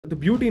the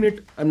beauty in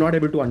it, I'm not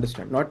able to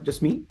understand. Not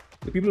just me,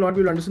 the people not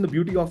able to understand the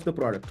beauty of the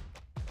product.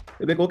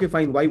 They're like, okay,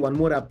 fine. Why one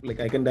more app? Like,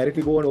 I can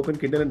directly go and open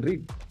Kindle and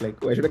read.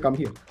 Like, why should I come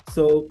here?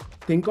 So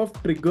think of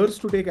triggers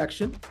to take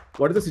action.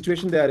 What is the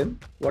situation they are in?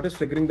 What is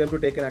triggering them to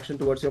take an action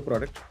towards your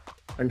product?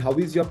 And how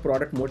is your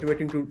product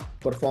motivating to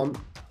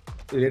perform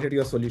related to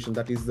your solution?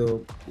 That is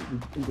the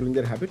improving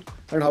their habit.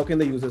 And how can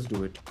the users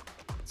do it?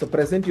 So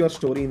present your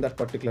story in that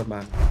particular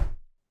manner.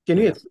 Can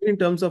you explain in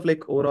terms of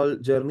like overall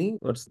journey?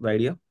 What's the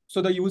idea?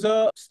 So the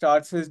user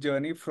starts his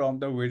journey from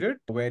the widget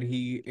where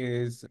he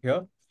is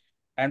here.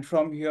 And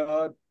from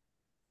here,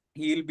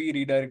 he'll be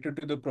redirected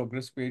to the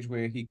progress page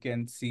where he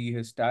can see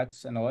his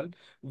stats and all.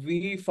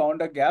 We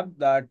found a gap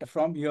that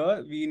from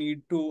here, we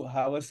need to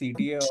have a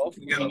CTA of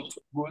he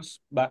goes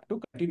back to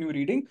continue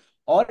reading,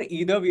 or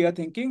either we are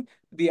thinking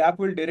the app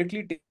will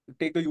directly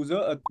take the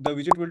user, the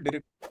widget will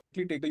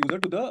directly take the user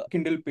to the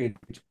Kindle page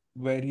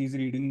where he's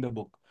reading the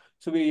book.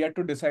 So we yet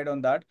to decide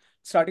on that.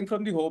 Starting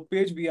from the home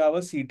page, we have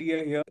a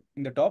CTA here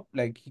in the top,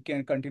 like he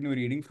can continue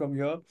reading from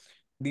here.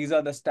 These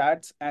are the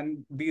stats,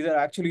 and these are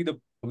actually the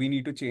we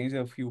need to change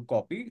a few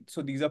copy.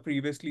 So these are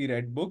previously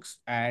read books,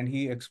 and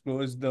he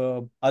explores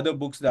the other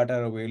books that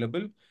are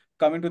available.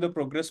 Coming to the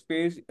progress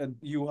page,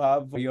 you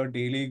have your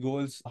daily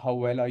goals. How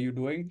well are you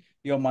doing?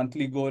 Your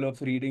monthly goal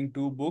of reading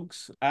 2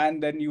 books.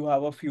 And then you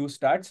have a few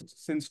stats.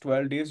 Since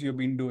 12 days, you've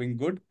been doing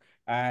good.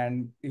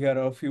 And here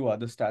are a few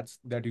other stats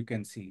that you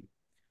can see.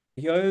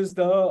 Here is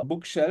the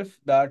bookshelf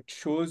that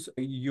shows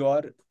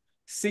your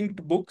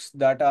synced books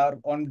that are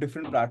on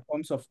different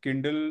platforms of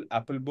Kindle,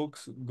 Apple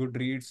Books,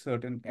 Goodreads,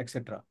 certain,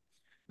 etc.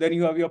 Then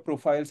you have your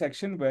profile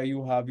section where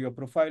you have your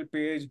profile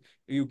page.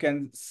 You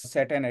can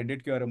set and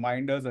edit your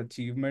reminders,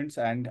 achievements,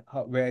 and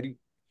where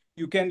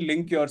you can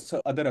link your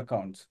other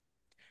accounts.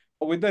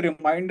 With the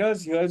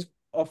reminders, here's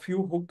a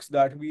few hooks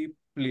that we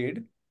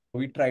played.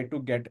 We tried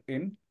to get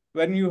in.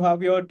 When you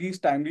have your these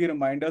timely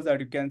reminders that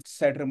you can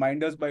set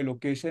reminders by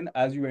location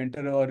as you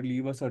enter or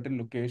leave a certain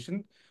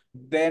location.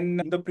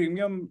 Then in the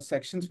premium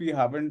sections, we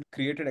haven't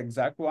created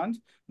exact ones,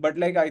 but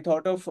like I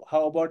thought of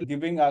how about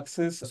giving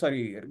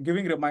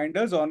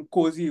reminders on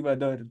cozy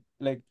weather.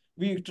 Like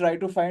we try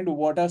to find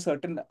what are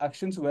certain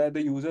actions where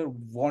the user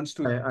wants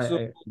to. So I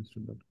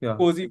understood that. Yeah.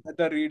 cozy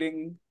weather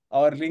reading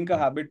or link a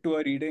habit to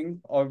a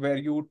reading, or where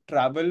you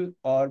travel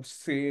or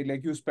say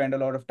like you spend a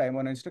lot of time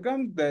on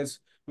Instagram, there's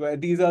where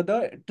these are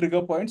the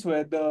trigger points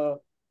where the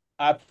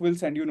app will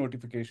send you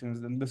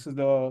notifications. And this is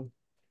the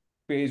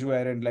page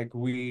wherein like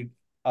we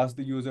ask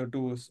the user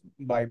to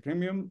buy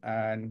premium,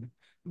 and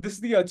this is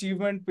the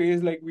achievement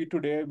page like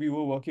we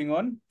were working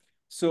on.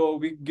 So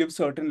we give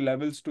certain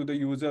levels to the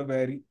user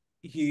where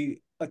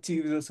he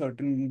achieves a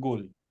certain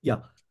goal. Yeah.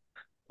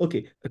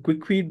 Okay. A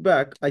quick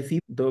feedback. I see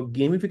the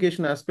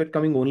gamification aspect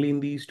coming only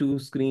in these two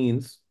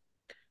screens,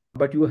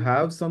 but you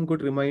have some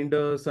good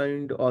reminders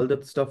and all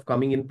that stuff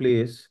coming in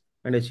place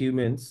and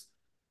achievements.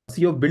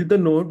 So you've built the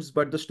nodes,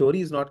 but the story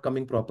is not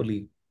coming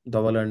properly,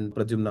 Dhaval and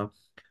Pradyumna.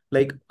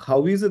 Like,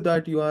 how is it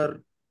that you are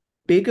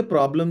take a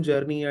problem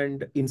journey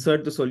and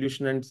insert the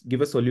solution and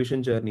give a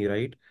solution journey,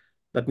 right?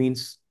 That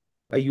means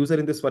a user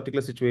in this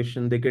particular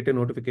situation, they get a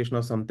notification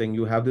of something,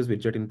 you have this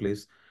widget in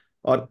place,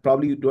 or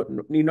probably you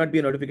don't need not be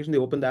a notification. They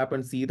open the app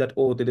and see that,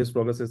 oh, there is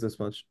progress is this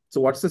much. So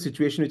what's the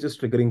situation which is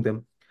triggering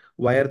them?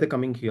 Why are they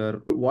coming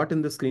here? What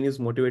in the screen is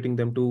motivating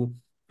them to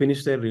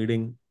finish their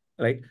reading,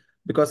 right?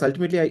 Because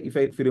ultimately, if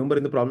you remember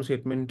in the problem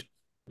statement,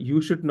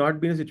 you should not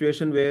be in a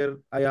situation where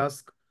I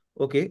ask,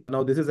 okay,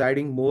 now this is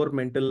adding more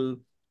mental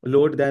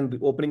load than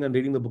opening and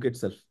reading the book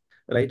itself,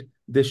 right?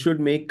 This should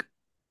gamify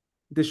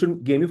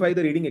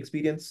the reading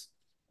experience.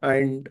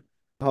 And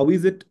how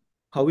is it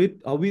how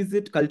is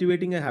it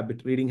cultivating a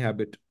habit, reading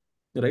habit,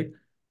 right?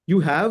 You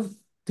have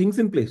things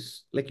in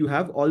place, like you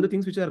have all the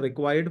things which are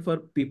required for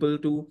people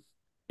to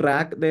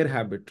track their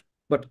habit.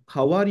 But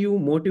how are you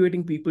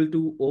motivating people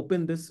to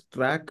open this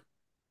track,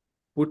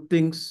 put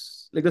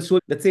things like the so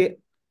let's say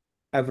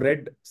I've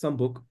read some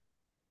book,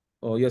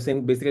 or you're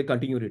saying basically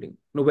continue reading.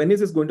 Now, when is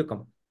this going to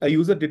come? A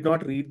user did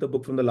not read the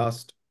book from the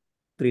last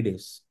 3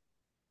 days.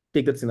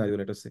 Take that scenario,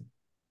 let us say,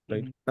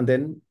 right? And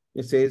then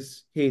it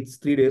says, hey, it's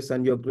 3 days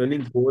and your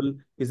running goal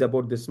is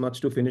about this much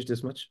to finish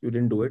this much. You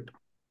didn't do it.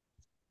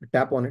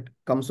 Tap on it,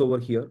 comes over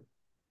here.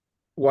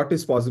 What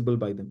is possible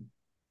by them?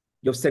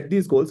 You've set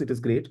these goals. It is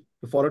great.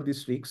 You followed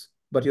these streaks,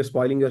 but you're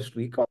spoiling your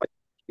streak.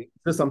 Is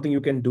there something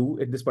you can do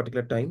at this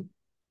particular time?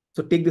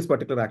 So take this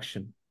particular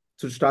action.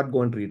 So start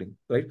going reading,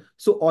 right?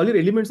 So all your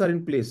elements are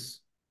in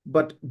place,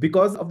 but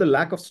because of the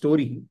lack of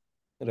story,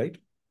 right,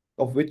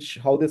 of which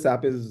how this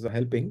app is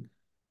helping,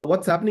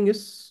 what's happening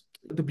is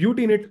the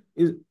beauty in it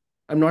is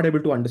I'm not able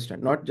to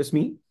understand. Not just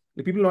me,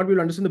 the people not able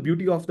to understand the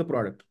beauty of the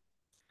product.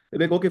 They're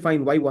like, okay,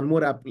 fine. Why one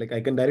more app? Like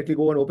I can directly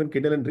go and open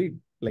Kindle and read.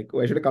 Like,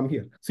 why should I come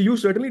here? So you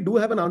certainly do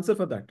have an answer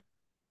for that.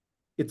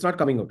 It's not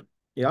coming out.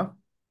 Yeah.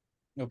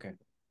 Okay.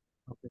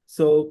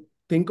 So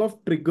think of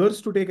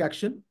triggers to take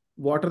action.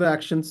 What are the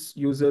actions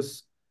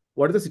users,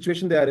 what is the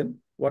situation they are in?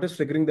 What is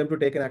triggering them to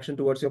take an action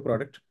towards your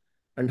product?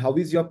 And how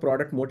is your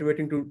product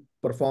motivating to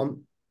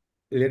perform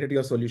related to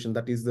your solution,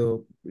 that is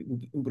the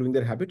improving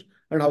their habit,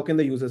 and how can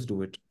the users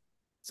do it.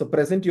 So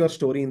present your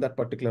story in that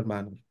particular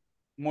manner.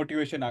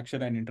 Motivation,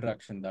 action, and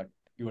interaction that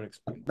you were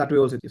explaining. That way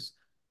also it is.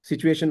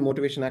 Situation,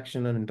 motivation,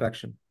 action, and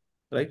interaction,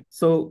 right?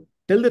 So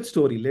tell that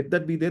story, let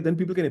that be there, then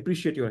people can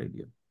appreciate your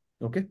idea.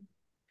 Okay.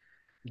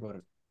 Got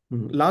it.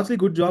 Largely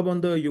good job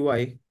on the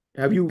UI.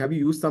 Have you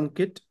used some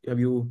kit? Have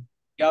you?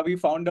 Yeah, we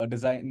found a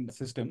design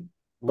system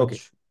Okay.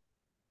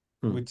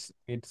 which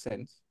made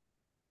sense.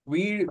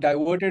 We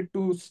diverted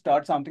to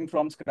start something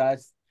from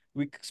scratch.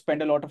 We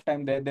spent a lot of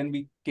time there, then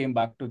we came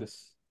back to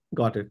this.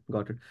 Got it.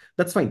 Got it.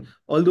 That's fine.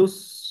 All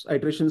those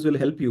iterations will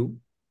help you.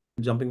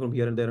 Jumping from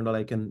here and there and all,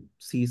 I can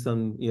see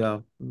some, yeah.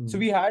 So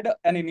we had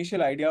an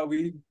initial idea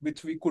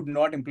which we could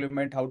not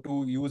implement how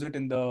to use it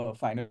in the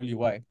final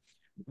UI.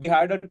 We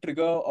had a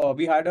trigger,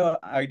 we had an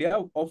idea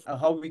of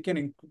how we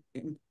can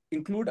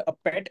include a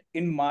pet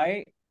in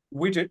my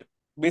widget,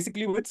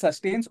 basically which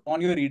sustains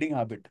on your reading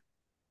habit.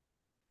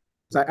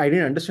 So I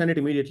didn't understand it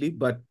immediately,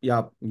 but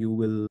yeah,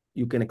 you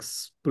can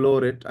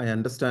explore it. I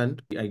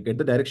understand. I get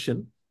the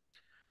direction.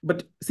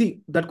 But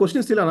see, that question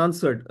is still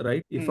unanswered,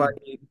 right? If I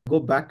go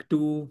back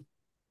to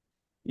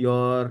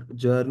your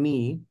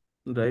journey,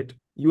 right?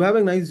 You have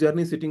a nice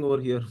journey sitting over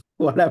here.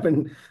 What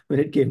happened when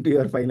it came to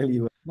your final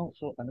UI? No,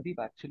 so Anudeep,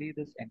 actually,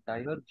 this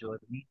entire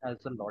journey has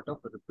a lot of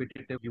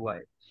repetitive UI.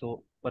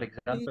 So, for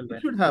example, It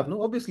when should have,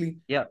 no? Obviously.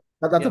 yeah,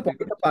 That's yeah, a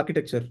point of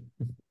architecture.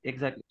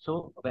 exactly.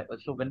 So,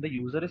 so when the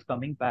user is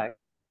coming back,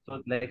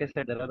 so like I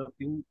said, there are a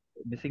few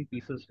missing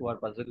pieces to our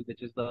puzzle,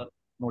 which is the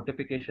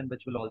notification,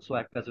 which will also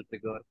act as a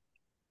trigger,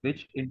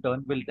 which in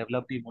turn will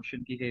develop the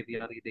emotion ki, hey, we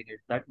are reading it.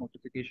 That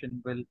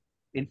notification will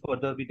in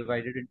further be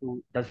divided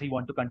into, does he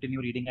want to continue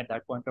reading at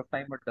that point of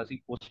time, or does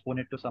he postpone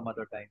it to some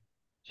other time?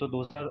 So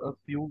those are a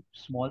few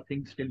small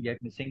things still yet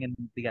missing in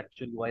the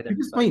actual UI that Which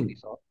we is fine. currently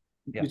saw.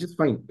 Yeah. Which is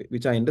fine,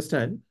 which I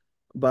understand.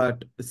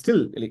 But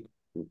still, like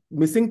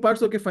missing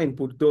parts, okay, fine.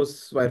 Put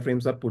those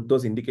wireframes or put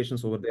those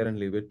indications over there and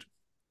leave it,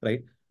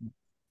 right?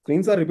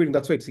 Screens are repeating.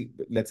 That's why, see,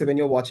 let's say when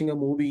you're watching a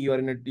movie, you're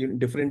in a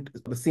different,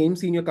 the same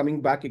scene, you're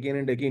coming back again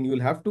and again. You'll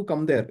have to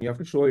come there. You have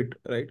to show it,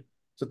 right?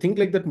 So think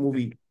like that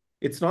movie.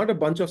 It's not a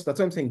bunch of, that's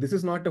what I'm saying. This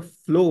is not a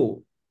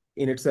flow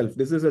in itself.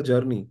 This is a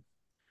journey.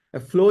 A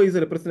flow is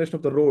a representation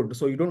of the road.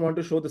 So you don't want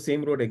to show the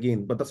same road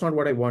again, but that's not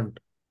what I want.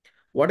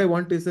 What I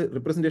want is a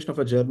representation of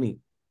a journey.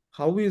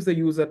 How is the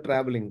user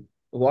traveling?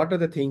 What are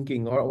they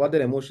thinking? Or what are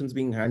their emotions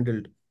being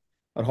handled?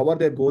 Or how are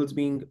their goals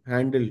being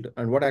handled?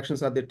 And what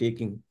actions are they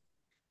taking?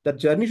 That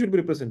journey should be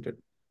represented.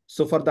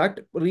 So for that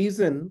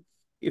reason,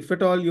 if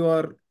at all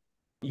your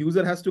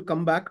user has to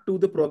come back to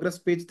the progress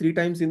page 3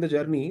 times in the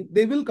journey,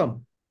 they will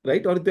come,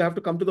 right? Or if they have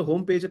to come to the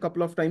home page a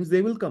couple of times,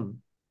 they will come,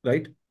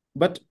 right?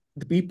 But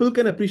the people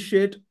can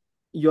appreciate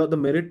the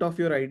merit of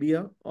your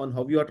idea on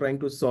how you are trying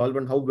to solve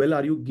and how well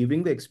are you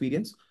giving the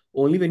experience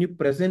only when you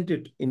present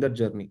it in that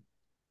journey,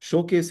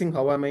 showcasing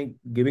how am I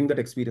giving that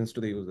experience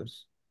to the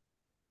users.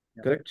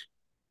 Yeah. Correct?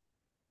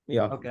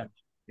 Yeah. Okay.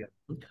 Yeah.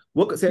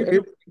 Work, say,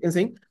 I'm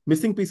saying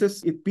missing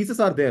pieces, pieces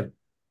are there.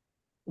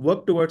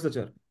 Work towards the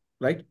journey,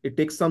 right? It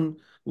takes some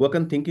work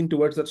and thinking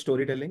towards that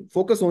storytelling.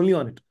 Focus only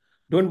on it.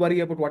 Don't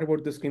worry about what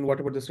about the screen, what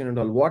about the screen and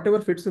all. Whatever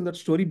fits in that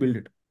story, build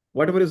it.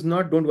 Whatever is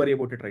not, don't worry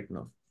about it right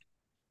now.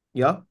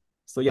 Yeah.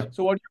 So yeah.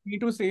 So what you need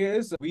to say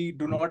is we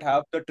do not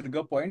have the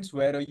trigger points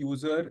where a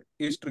user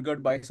is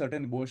triggered by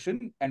certain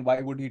emotion and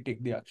why would he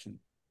take the action?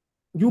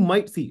 You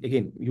might see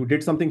again, you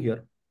did something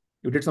here.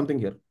 You did something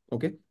here.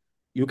 Okay.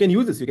 You can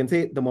use this. You can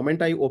say the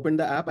moment I open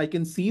the app, I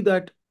can see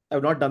that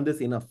I've not done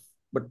this enough.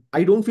 But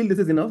I don't feel this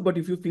is enough. But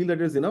if you feel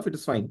that it is enough, it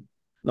is fine.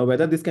 Now,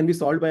 whether this can be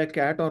solved by a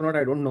cat or not,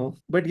 I don't know.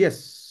 But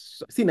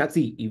yes, see,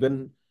 Nazi,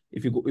 even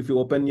if you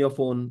open your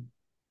phone,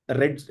 a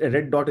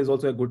red dot is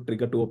also a good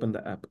trigger to open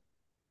the app,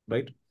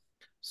 right?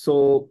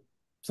 So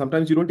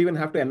sometimes you don't even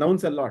have to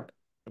announce a lot,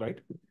 right?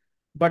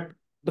 But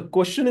the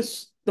question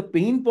is the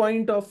pain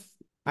point of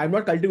I'm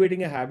not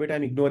cultivating a habit,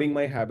 I'm ignoring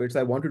my habits.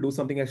 I want to do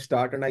something, I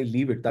start and I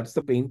leave it. That's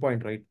the pain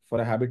point, right? For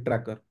a habit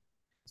tracker.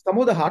 Some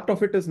of the heart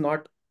of it is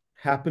not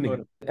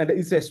happening. And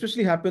it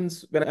especially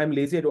happens when I'm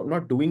lazy, I'm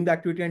not doing the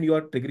activity and you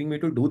are triggering me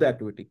to do the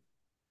activity.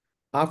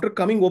 After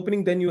coming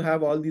opening, then you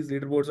have all these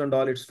leaderboards and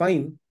all, it's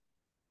fine.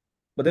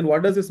 But then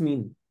what does this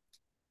mean?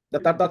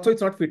 That's why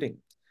it's not fitting.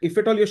 If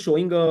at all you're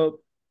showing a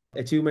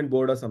achievement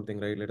board or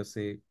something, right? Let us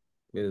say,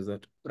 where is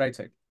that? Right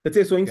side. Let's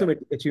say showing Yeah. some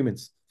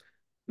achievements.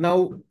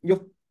 Now,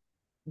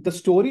 the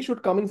story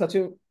should come in such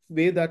a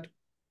way that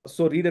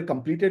so reader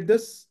completed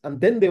this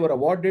and then they were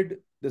awarded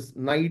this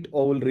night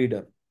owl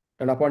reader.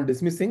 And upon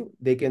dismissing,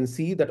 they can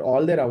see that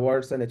all their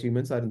awards and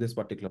achievements are in this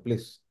particular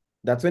place.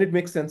 That's when it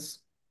makes sense.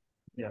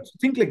 Yeah. So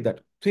think like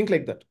that. Think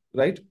like that,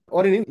 right?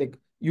 Or in like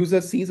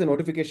user sees a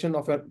notification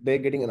of they're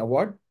getting an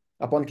award.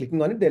 Upon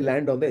clicking on it, they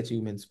land on the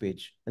achievements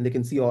page and they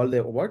can see all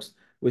the awards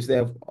which they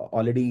have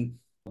already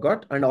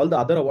got and all the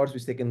other awards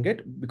which they can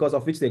get because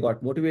of which they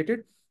got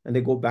motivated and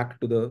they go back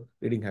to the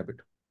reading habit.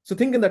 So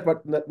think in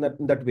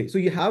that way. So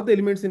you have the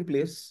elements in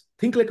place.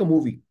 Think like a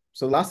movie.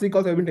 So last week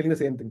also I've been telling the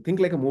same thing. Think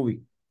like a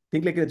movie.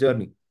 Think like a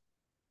journey.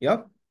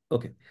 Yeah.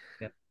 Okay.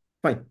 Yeah.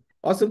 Fine.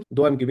 Awesome.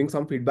 Though I'm giving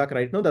some feedback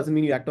right now, doesn't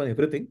mean you act on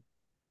everything.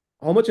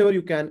 How much ever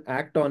you can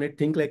act on it,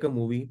 think like a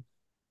movie,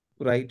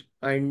 right?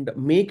 And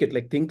make it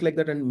like think like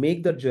that and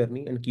make that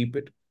journey and keep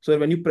it. So that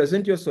when you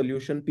present your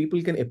solution,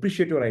 people can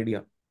appreciate your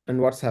idea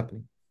and what's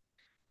happening.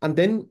 And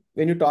then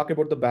when you talk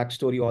about the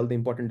backstory, all the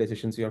important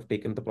decisions you have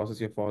taken, the process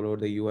you have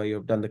followed, the UI you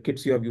have done, the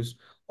kits you have used,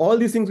 all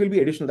these things will be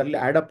additional. That will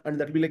add up and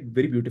that will be like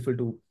very beautiful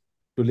to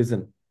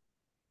listen.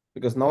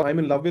 Because now I'm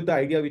in love with the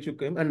idea which you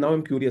came, and now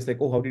I'm curious, like,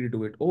 oh, how did you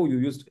do it? Oh, you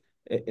used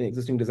an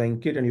existing design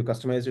kit and you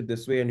customized it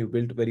this way and you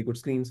built very good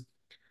screens.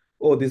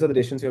 Oh, these are the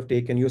decisions you have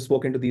taken. You've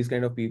spoken to these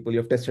kind of people. You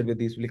have tested with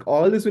these. Like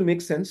all this will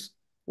make sense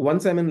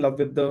once I'm in love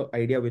with the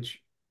idea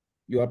which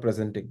you are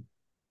presenting,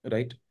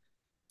 right?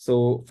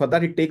 So for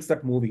that, it takes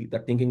that movie,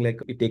 that thinking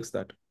like it takes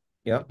that.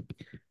 Yeah.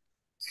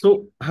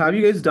 So have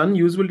you guys done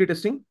usability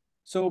testing?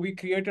 So we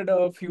created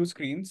a few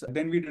screens,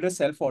 then we did a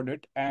self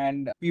audit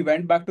and we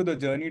went back to the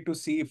journey to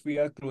see if we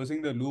are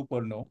closing the loop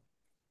or no.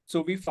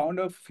 So we found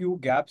a few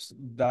gaps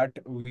that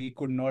we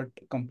could not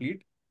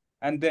complete.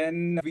 And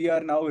then we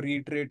are now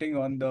reiterating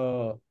on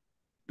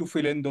to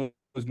fill in those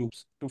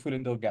loops, to fill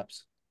in the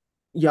gaps.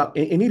 Yeah.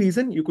 Any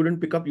reason you couldn't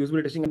pick up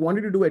usability testing? I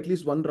wanted to do at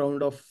least one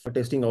round of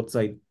testing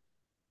outside.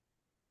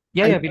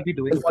 Yeah, I yeah, we'll be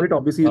doing for it,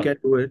 obviously you uh, can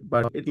do it,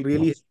 but it'll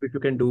really help if you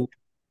can do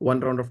one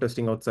round of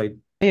testing outside.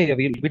 yeah, yeah,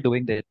 we'll be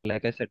doing that.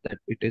 Like I said, that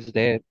it is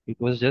there. It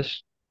was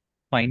just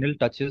final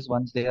touches.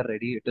 Once they are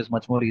ready, it is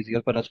much more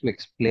easier for us to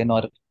explain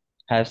or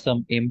have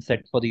some aim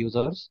set for the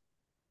users.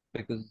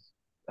 Because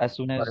as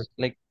soon Got it. as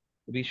like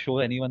we show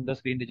anyone the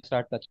screen, they just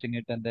start touching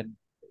it, and then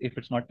if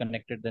it's not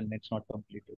connected, then it's not completed.